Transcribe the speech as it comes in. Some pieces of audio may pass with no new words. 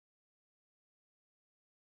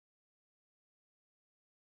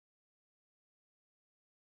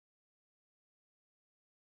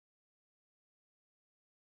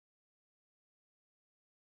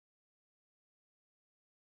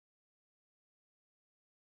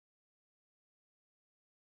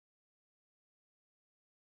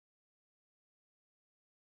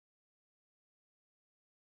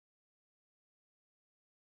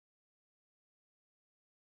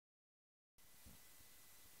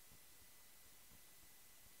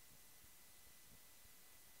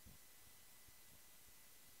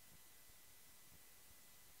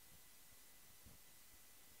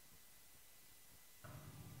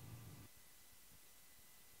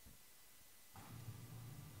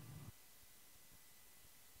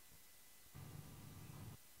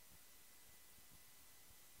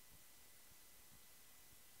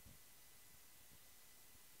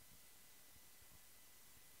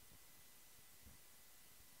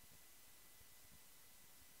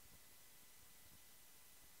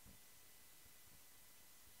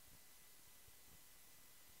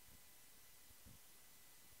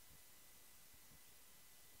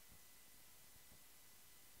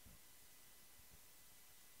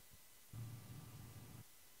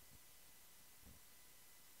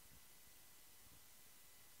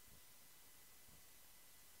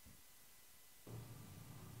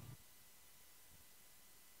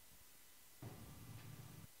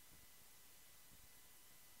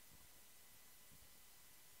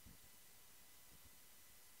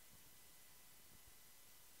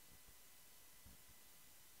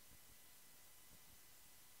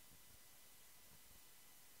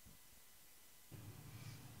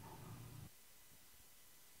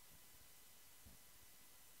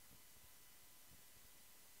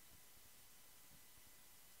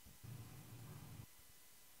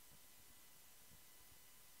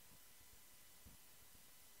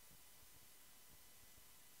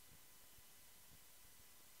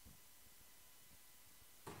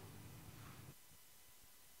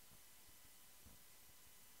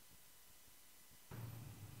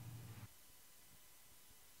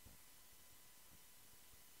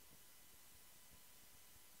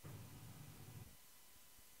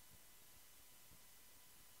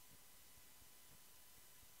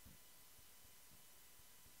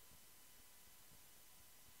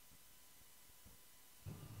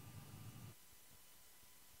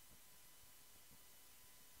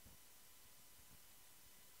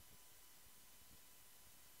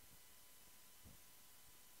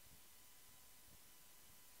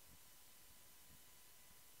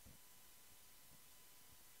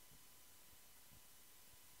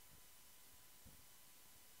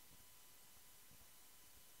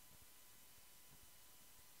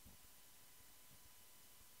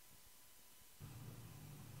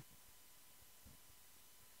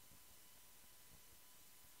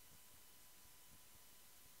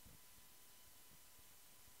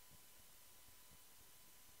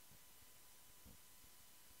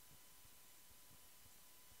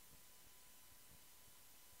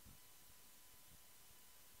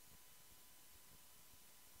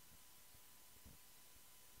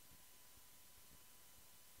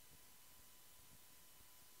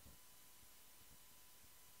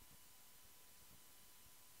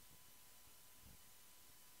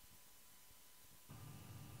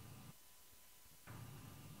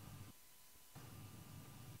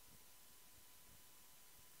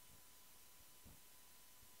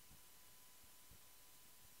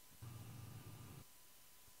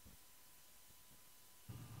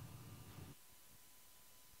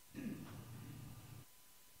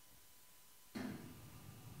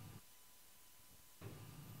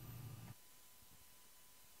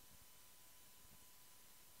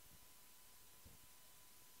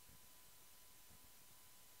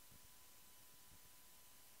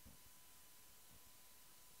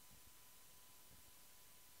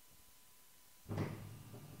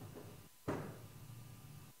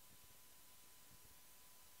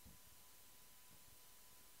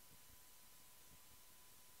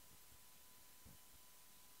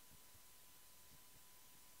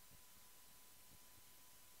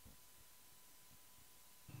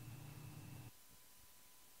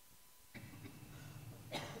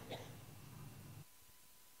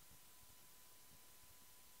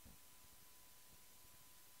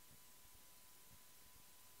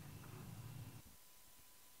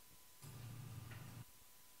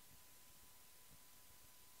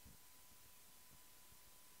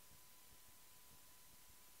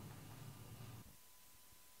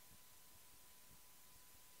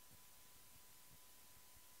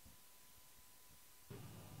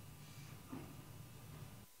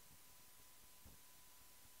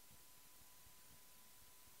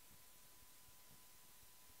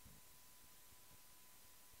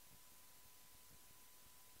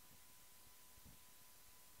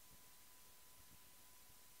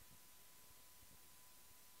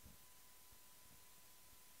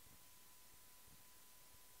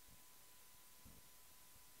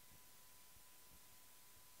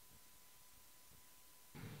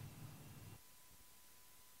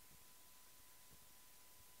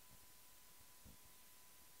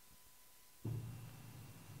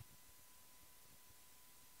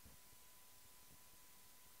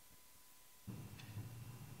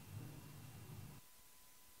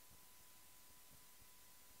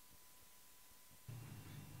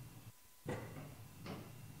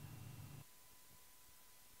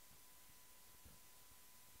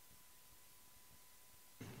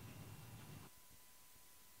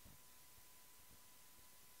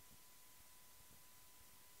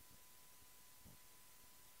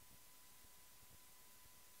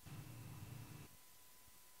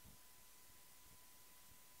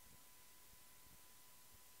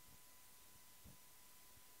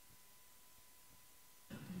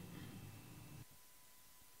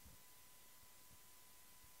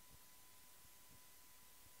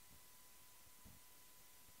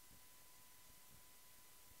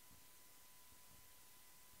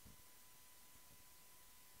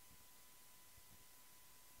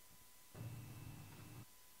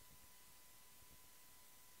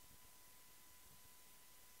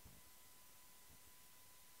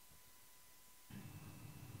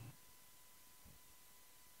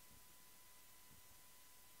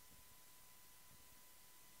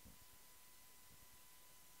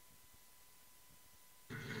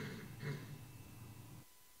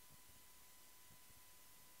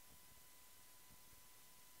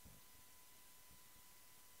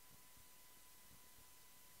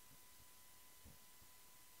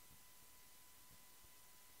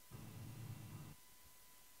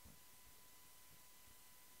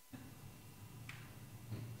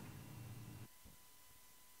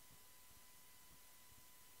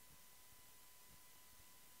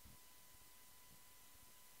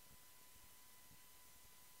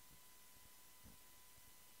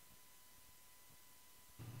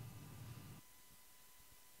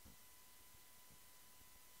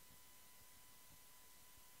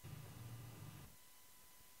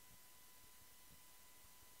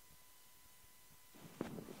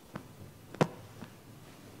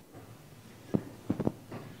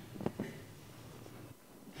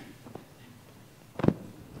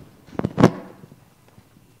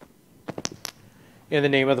In the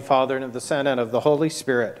name of the Father, and of the Son, and of the Holy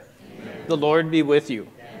Spirit. Amen. The Lord be with you.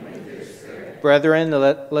 And with your spirit. Brethren,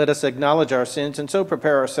 let us acknowledge our sins and so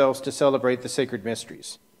prepare ourselves to celebrate the sacred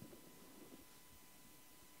mysteries.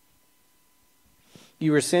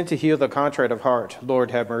 You were sent to heal the contrite of heart.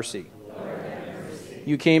 Lord, have mercy. Lord, have mercy.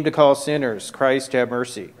 You came to call sinners. Christ, have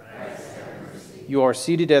mercy. Christ, have mercy. You are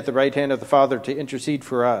seated at the right hand of the Father to intercede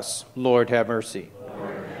for us. Lord, have mercy.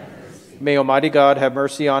 May Almighty God have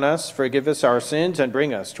mercy on us, forgive us our sins, and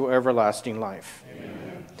bring us to everlasting life.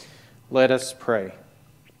 Amen. Let us pray.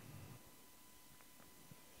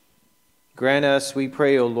 Grant us, we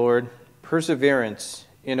pray, O Lord, perseverance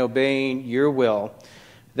in obeying your will,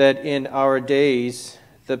 that in our days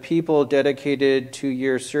the people dedicated to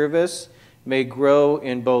your service may grow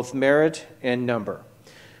in both merit and number.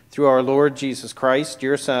 Through our Lord Jesus Christ,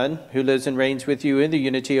 your Son, who lives and reigns with you in the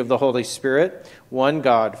unity of the Holy Spirit, one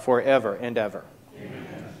God, forever and ever.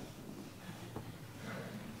 Amen.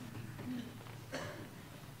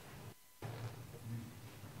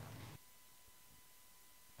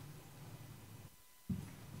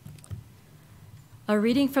 A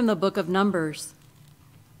reading from the book of Numbers.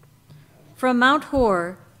 From Mount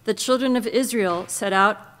Hor, the children of Israel set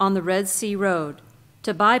out on the Red Sea road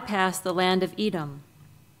to bypass the land of Edom.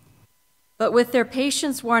 But with their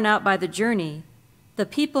patience worn out by the journey, the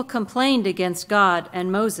people complained against God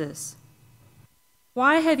and Moses.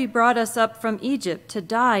 "Why have you brought us up from Egypt to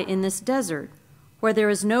die in this desert, where there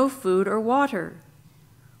is no food or water?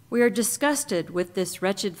 We are disgusted with this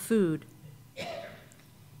wretched food."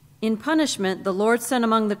 In punishment, the Lord sent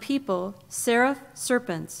among the people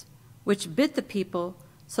serpents, which bit the people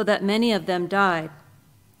so that many of them died.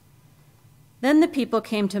 Then the people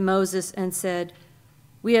came to Moses and said,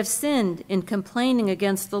 "We have sinned in complaining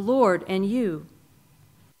against the Lord and you.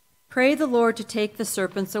 Pray the Lord to take the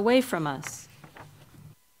serpents away from us."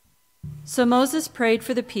 So Moses prayed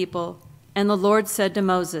for the people, and the Lord said to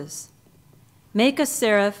Moses, "Make a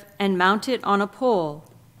seraph and mount it on a pole,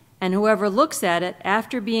 and whoever looks at it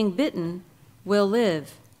after being bitten will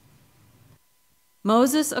live."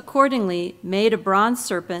 Moses accordingly made a bronze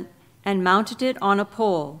serpent and mounted it on a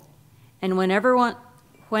pole, and whenever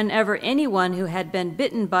anyone who had been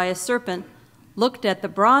bitten by a serpent looked at the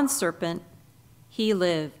bronze serpent, he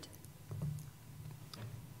lived.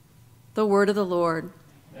 The word of the Lord.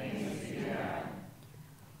 Thanks be to God.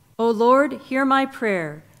 O Lord, hear my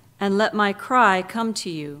prayer, and let my cry come to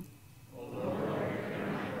you. O Lord, hear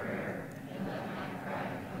my prayer, and let my cry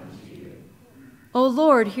come to you. O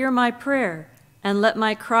Lord, hear my prayer, and let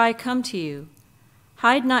my cry come to you.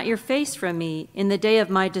 Hide not your face from me in the day of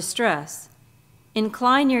my distress.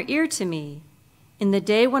 Incline your ear to me. In the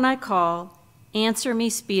day when I call, answer me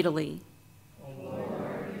speedily. O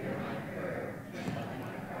Lord, hear my prayer, and let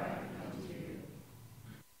my cry come to you.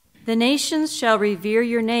 The nations shall revere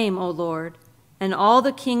your name, O Lord, and all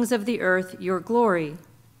the kings of the earth your glory.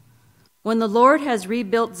 When the Lord has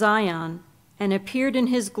rebuilt Zion and appeared in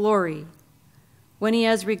his glory, when he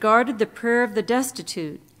has regarded the prayer of the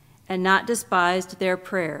destitute and not despised their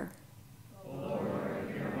prayer. O Lord,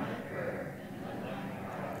 hear my prayer, and let my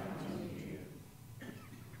cry come to you.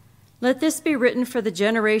 Let this be written for the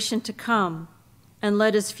generation to come, and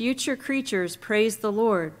let his future creatures praise the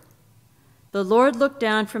Lord. The Lord looked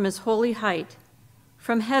down from his holy height.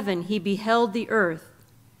 From heaven he beheld the earth,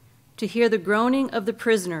 to hear the groaning of the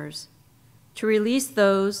prisoners, to release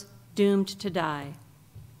those doomed to die.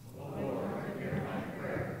 O Lord, hear my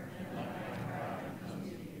prayer, and let my cry come to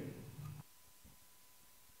you.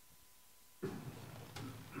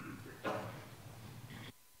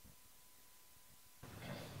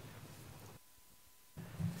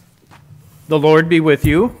 The Lord be with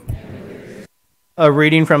you. A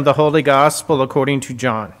reading from the Holy Gospel according to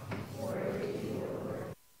John.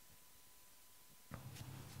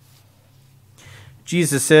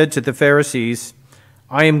 Jesus said to the Pharisees,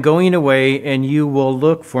 "I am going away, and you will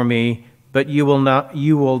look for me, but you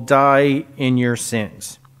will die in your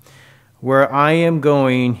sins. Where I am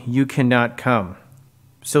going, you cannot come."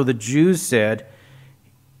 So the Jews said,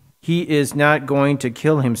 "He is not going to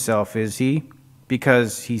kill himself, is he?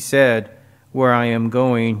 Because he said, 'Where I am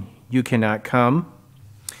going, you cannot come.'"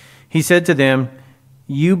 He said to them,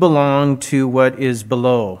 "You belong to what is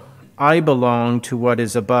below. I belong to what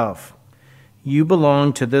is above. You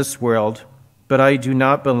belong to this world, but I do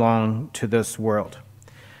not belong to this world.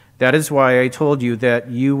 That is why I told you that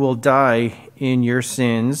you will die in your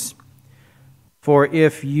sins. For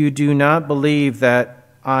if you do not believe that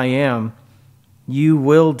I am, you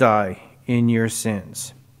will die in your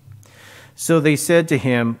sins." So they said to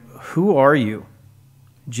him, "Who are you?"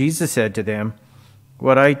 Jesus said to them,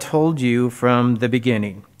 "What I told you from the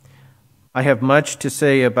beginning. I have much to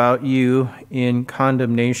say about you in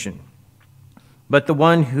condemnation. But the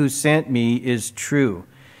one who sent me is true,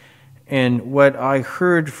 and what I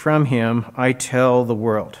heard from him I tell the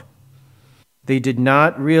world." They did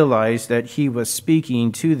not realize that he was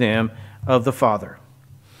speaking to them of the Father.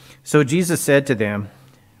 So Jesus said to them,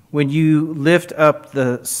 "When you lift up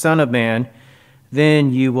the Son of Man,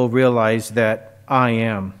 then you will realize that I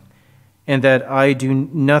am, and that I do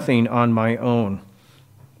nothing on my own,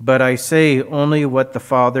 but I say only what the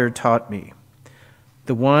Father taught me.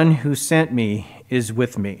 The one who sent me is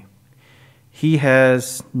with me. He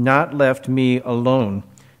has not left me alone,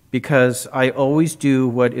 because I always do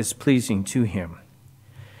what is pleasing to him."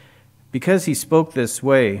 Because he spoke this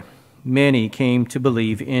way, many came to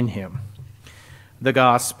believe in him. The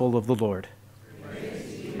Gospel of the Lord. Praise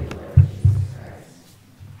to you, Lord Jesus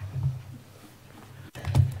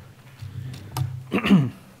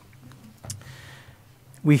Christ.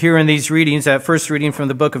 We hear in these readings, that first reading from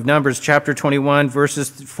the book of Numbers, chapter 21, verses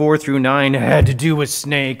 4 through 9, had to do with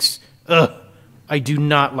snakes. Ugh, I do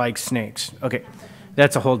not like snakes. Okay,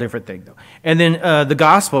 that's a whole different thing, though. And then the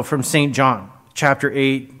Gospel from St. John, chapter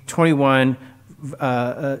 8, 21,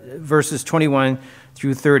 verses 21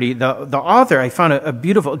 through 30. The author, I found a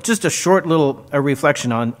beautiful, just a short little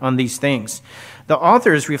reflection on these things. The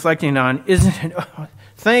author is reflecting on, isn't it,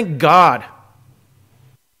 thank God,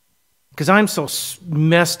 because I'm so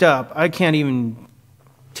messed up, I can't even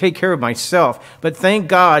take care of myself. But thank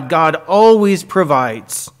God, God always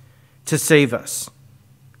provides to save us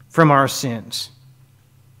from our sins.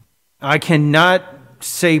 I cannot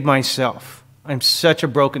save myself. I'm such a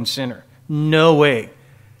broken sinner. No way.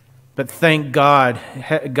 But thank God,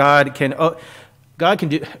 God can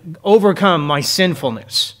overcome my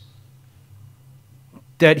sinfulness,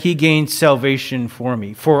 that he gains salvation for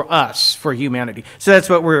me, for us, for humanity. So that's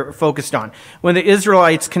what we're focused on. When the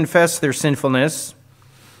Israelites confess their sinfulness,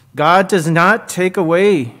 God does not take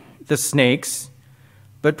away the snakes,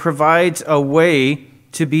 but provides a way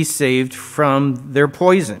to be saved from their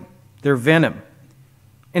poison, their venom.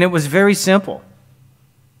 And it was very simple.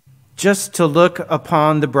 Just to look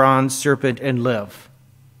upon the bronze serpent and live.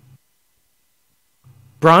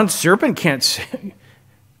 Bronze serpent can't save,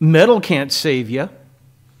 metal can't save you.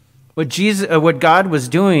 What God was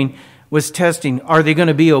doing was testing, are they going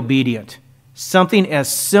to be obedient? Something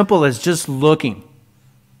as simple as just looking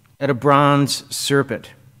at a bronze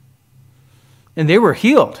serpent. And they were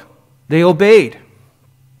healed. They obeyed.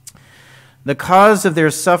 The cause of their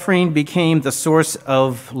suffering became the source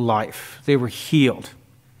of life. They were healed.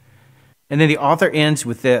 And then the author ends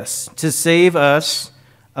with this: to save us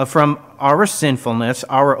from our sinfulness,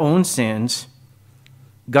 our own sins,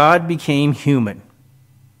 God became human.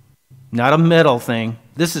 Not a metal thing.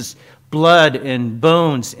 This is blood and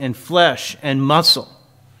bones and flesh and muscle.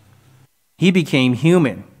 He became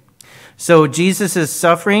human. So Jesus'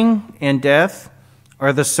 suffering and death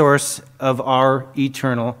are the source of our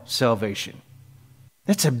eternal salvation.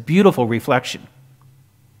 That's a beautiful reflection.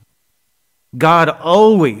 God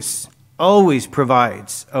always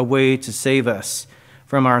provides a way to save us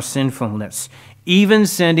from our sinfulness, even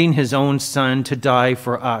sending his own Son to die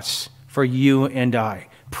for us, for you and I.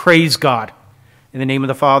 Praise God. In the name of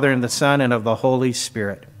the Father, and the Son, and of the Holy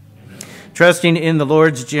Spirit. Amen. Trusting in the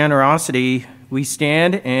Lord's generosity, we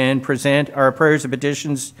stand and present our prayers and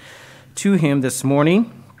petitions to him this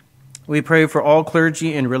morning. We pray for all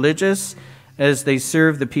clergy and religious as they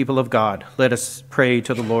serve the people of God. Let us pray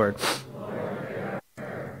to the Lord.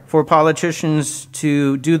 For politicians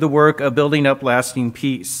to do the work of building up lasting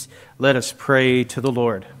peace, let us pray to the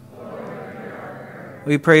Lord.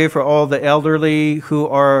 We pray for all the elderly who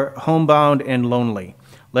are homebound and lonely.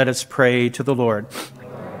 Let us pray to the Lord.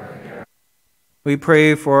 We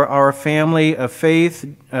pray for our family of faith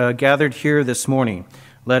gathered here this morning.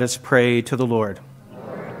 Let us pray to the Lord.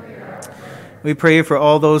 We pray for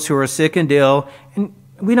all those who are sick and ill, and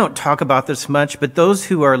we don't talk about this much, but those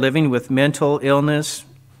who are living with mental illness,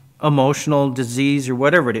 emotional disease, or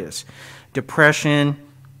whatever it is, depression,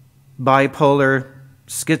 bipolar,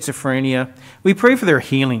 schizophrenia, we pray for their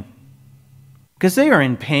healing because they are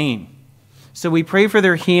in pain. So we pray for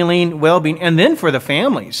their healing, well-being, and then for the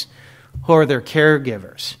families who are their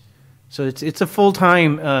caregivers. So it's a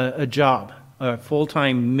full-time job, a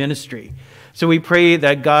full-time ministry. So we pray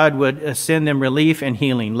that God would send them relief and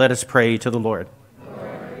healing. Let us pray to the Lord.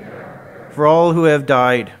 For all who have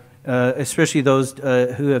died, especially those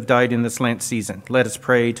who have died in this Lent season, let us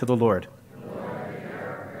pray to the Lord.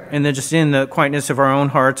 And then just in the quietness of our own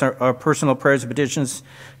hearts, our personal prayers and petitions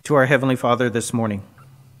to our Heavenly Father this morning.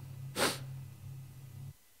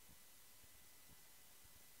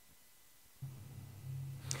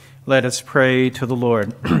 Let us pray to the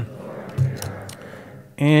Lord.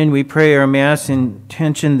 And we pray our Mass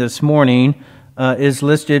intention this morning is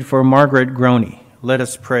listed for Margaret Groney. Let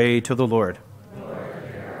us pray to the Lord.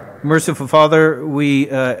 Merciful Father,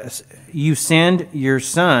 you send your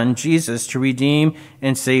Son, Jesus, to redeem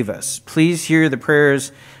and save us. Please hear the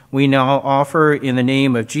prayers we now offer in the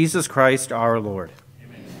name of Jesus Christ our Lord.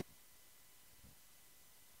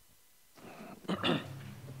 Amen.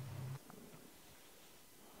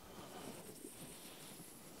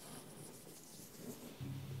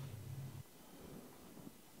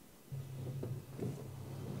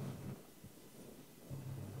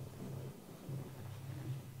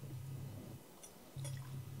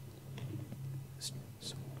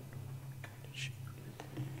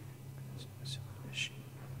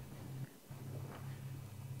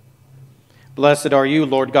 Blessed are you,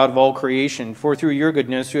 Lord God of all creation, for through your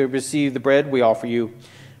goodness we have received the bread we offer you,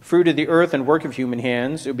 fruit of the earth and work of human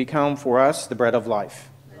hands, who become for us the bread of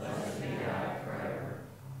life.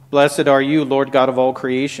 Blessed are you, Lord God of all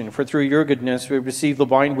creation, for through your goodness we have received the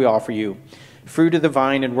wine we offer you, fruit of the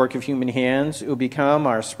vine and work of human hands, who become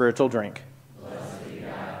our spiritual drink.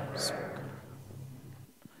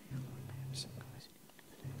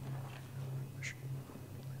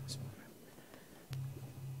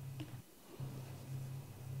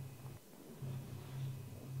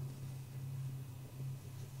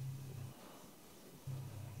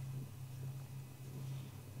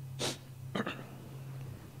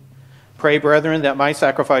 Pray, brethren, that my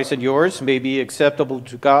sacrifice and yours may be acceptable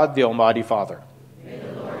to God, the Almighty Father. May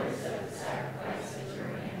the Lord accept the sacrifice at your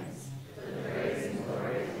hands, for the praise and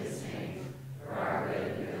glory of his name, for our good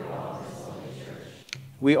and good of all his holy church.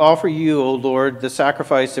 We offer you, O Lord, the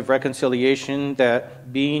sacrifice of reconciliation,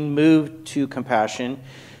 that, being moved to compassion,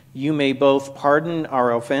 you may both pardon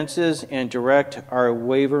our offenses and direct our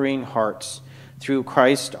wavering hearts, through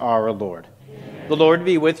Christ our Lord. Amen. The Lord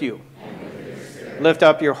be with you. Lift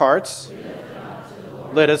up your hearts.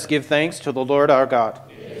 Let us give thanks to the Lord our God.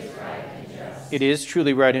 It is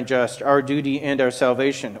truly right and just, our duty and our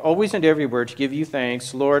salvation, always and everywhere to give you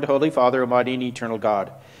thanks, Lord, Holy Father, Almighty and eternal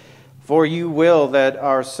God. For you will that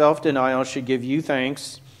our self-denial should give you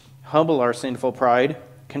thanks, humble our sinful pride,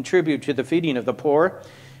 contribute to the feeding of the poor,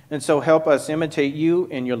 and so help us imitate you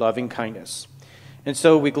in your loving kindness. And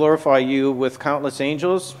so we glorify you with countless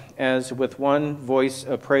angels, as with one voice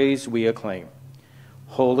of praise we acclaim.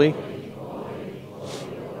 Holy, holy, holy,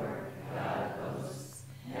 Lord, God of hosts,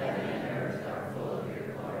 heaven and earth are full of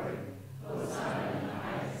your glory. Hosanna in the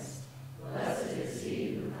highest. Blessed is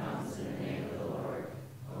he who comes in the name of the Lord.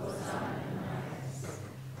 Hosanna in the highest.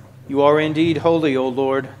 You are indeed holy, O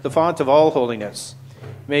Lord, the font of all holiness.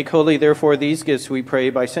 Make holy, therefore, these gifts, we pray,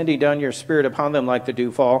 by sending down your Spirit upon them like the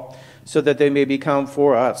dewfall, so that they may become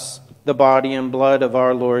for us the body and blood of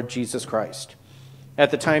our Lord Jesus Christ. At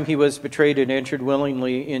the time he was betrayed and entered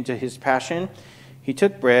willingly into his passion, he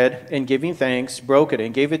took bread, and giving thanks, broke it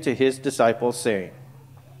and gave it to his disciples, saying,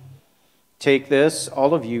 "Take this,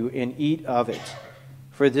 all of you, and eat of it,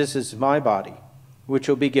 for this is my body, which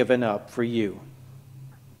will be given up for you."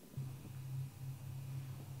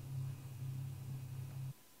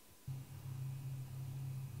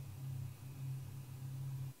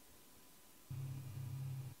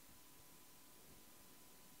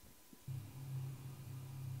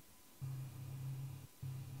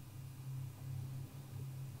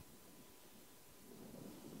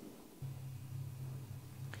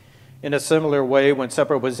 In a similar way, when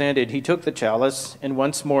supper was ended, he took the chalice, and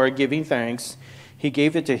once more giving thanks, he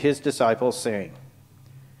gave it to his disciples, saying,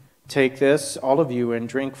 "Take this, all of you, and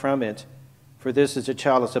drink from it, for this is a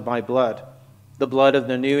chalice of my blood, the blood of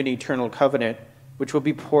the new and eternal covenant, which will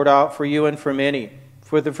be poured out for you and for many,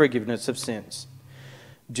 for the forgiveness of sins.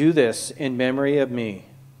 Do this in memory of me."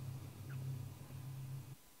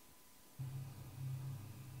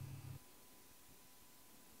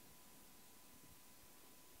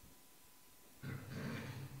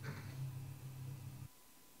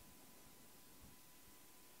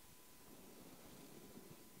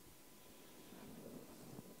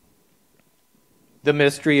 The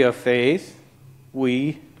mystery of faith,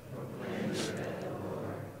 we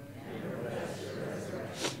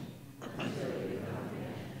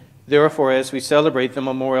therefore, as we celebrate the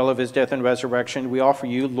memorial of his death and resurrection, we offer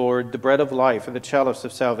you, Lord, the bread of life and the chalice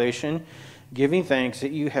of salvation, giving thanks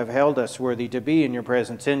that you have held us worthy to be in your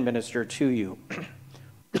presence and minister to you.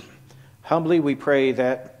 Humbly we pray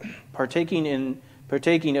that, partaking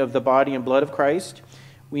of the body and blood of Christ,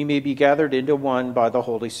 we may be gathered into one by the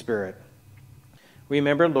Holy Spirit.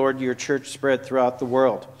 Remember, Lord, your church spread throughout the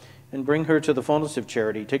world, and bring her to the fullness of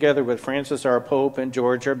charity, together with Francis our Pope and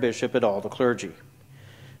George our Bishop and all the clergy.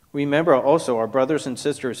 Remember also our brothers and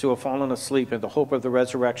sisters who have fallen asleep in the hope of the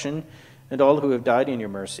resurrection, and all who have died in your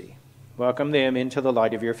mercy. Welcome them into the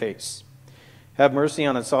light of your face. Have mercy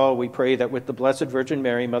on us all, we pray, that with the Blessed Virgin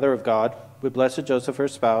Mary, Mother of God, with blessed Joseph, her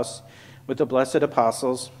spouse, with the blessed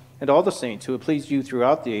apostles, and all the saints who have pleased you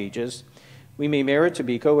throughout the ages, we may merit to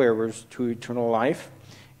be co-heirs to eternal life,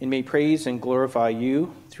 and may praise and glorify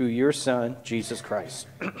you through your Son, Jesus Christ.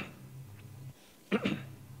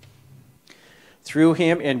 Through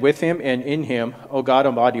him and with him and in him, O God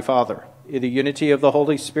Almighty Father, in the unity of the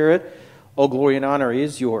Holy Spirit, all glory and honor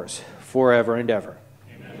is yours forever and ever.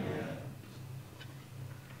 Amen.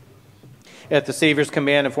 At the Savior's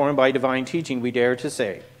command, informed by divine teaching, we dare to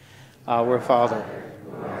say, Our Father,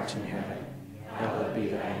 who art in heaven, hallowed be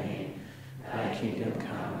thy name. Thy kingdom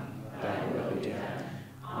come, thy will be done,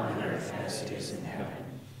 on earth as it is in heaven.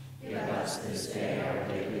 Give us this day our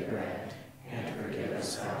daily bread, and forgive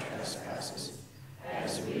us our trespasses,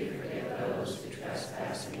 as we forgive those who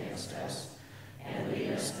trespass against us. And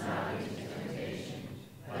lead us not into temptation,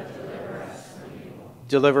 but deliver us from evil.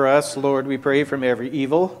 Deliver us, Lord, we pray, from every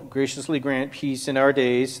evil. Graciously grant peace in our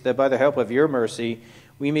days, that by the help of your mercy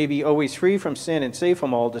we may be always free from sin and safe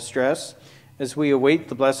from all distress, as we await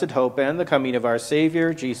the blessed hope and the coming of our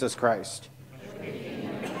Savior, Jesus Christ.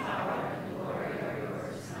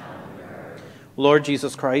 Lord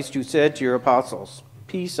Jesus Christ, you said to your apostles,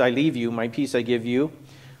 Peace I leave you, my peace I give you.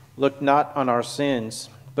 Look not on our sins,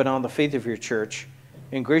 but on the faith of your church,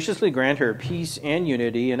 and graciously grant her peace and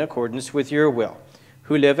unity in accordance with your will,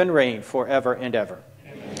 who live and reign forever and ever.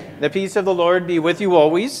 Amen. The peace of the Lord be with you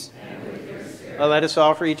always. And with your spirit. Let us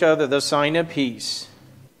offer each other the sign of peace.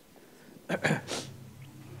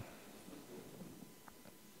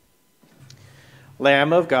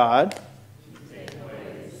 Lamb of God,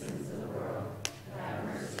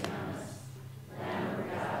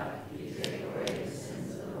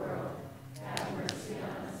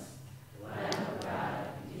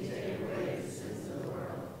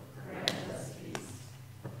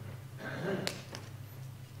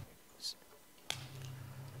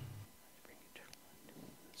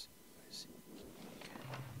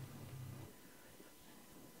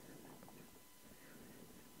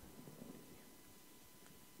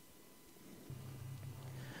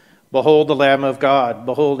 behold the Lamb of God,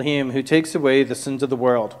 behold him who takes away the sins of the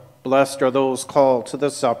world. Blessed are those called to the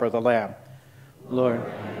supper of the Lamb. Lord,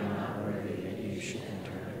 I am not worthy that you should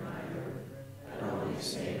enter into my roof, but only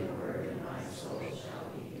say the word, and my soul shall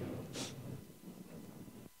be healed.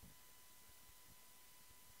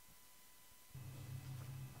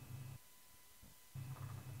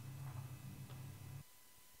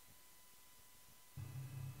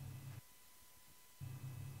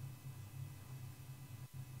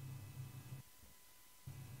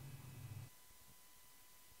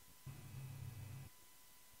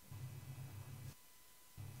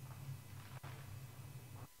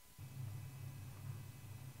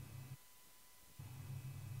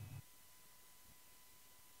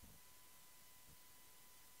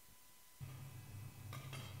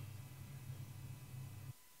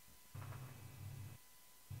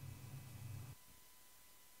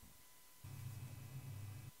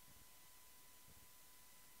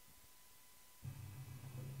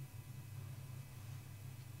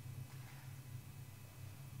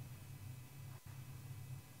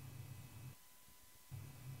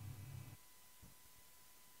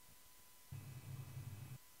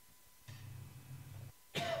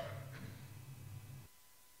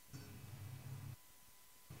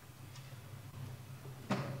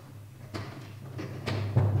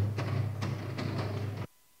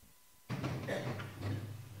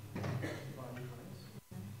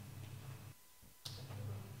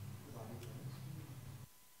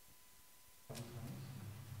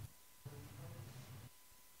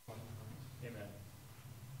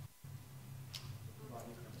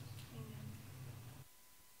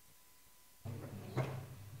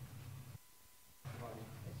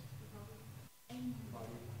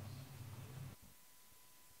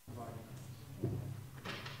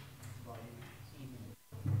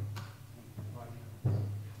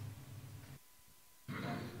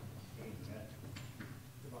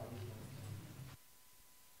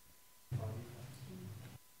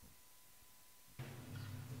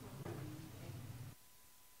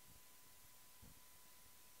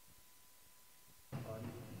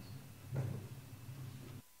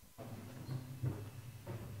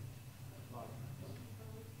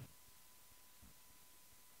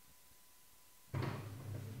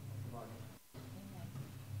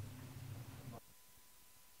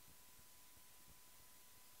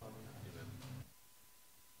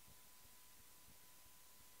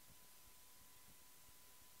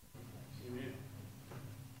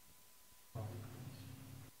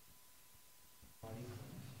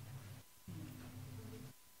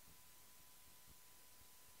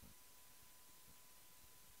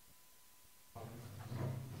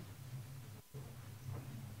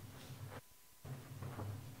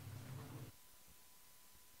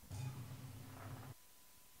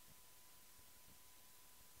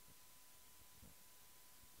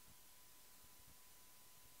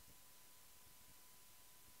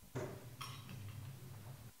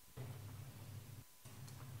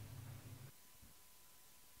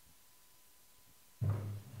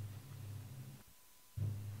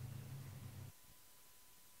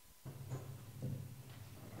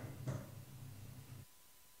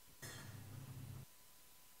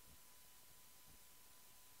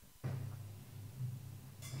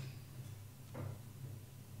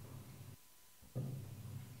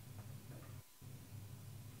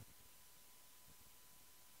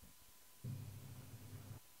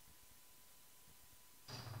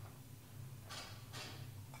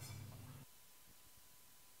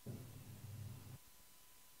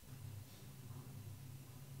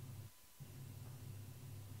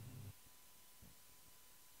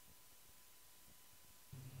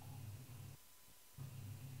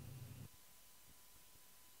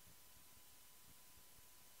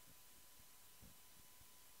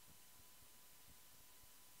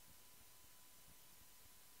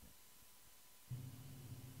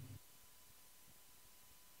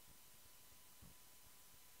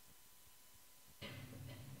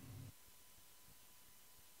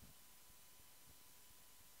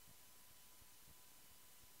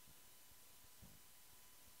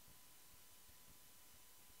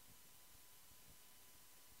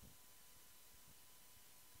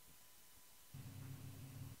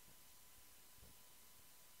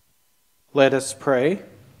 Let us pray.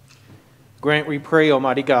 Grant, we pray,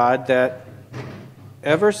 Almighty God, that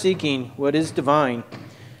ever seeking what is divine,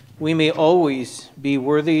 we may always be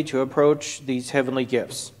worthy to approach these heavenly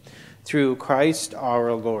gifts. Through Christ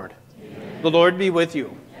our Lord. Amen. The Lord be with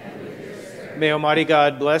you. And with your spirit. May Almighty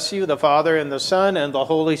God bless you, the Father, and the Son, and the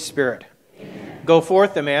Holy Spirit. Amen. Go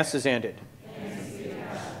forth, the Mass is ended.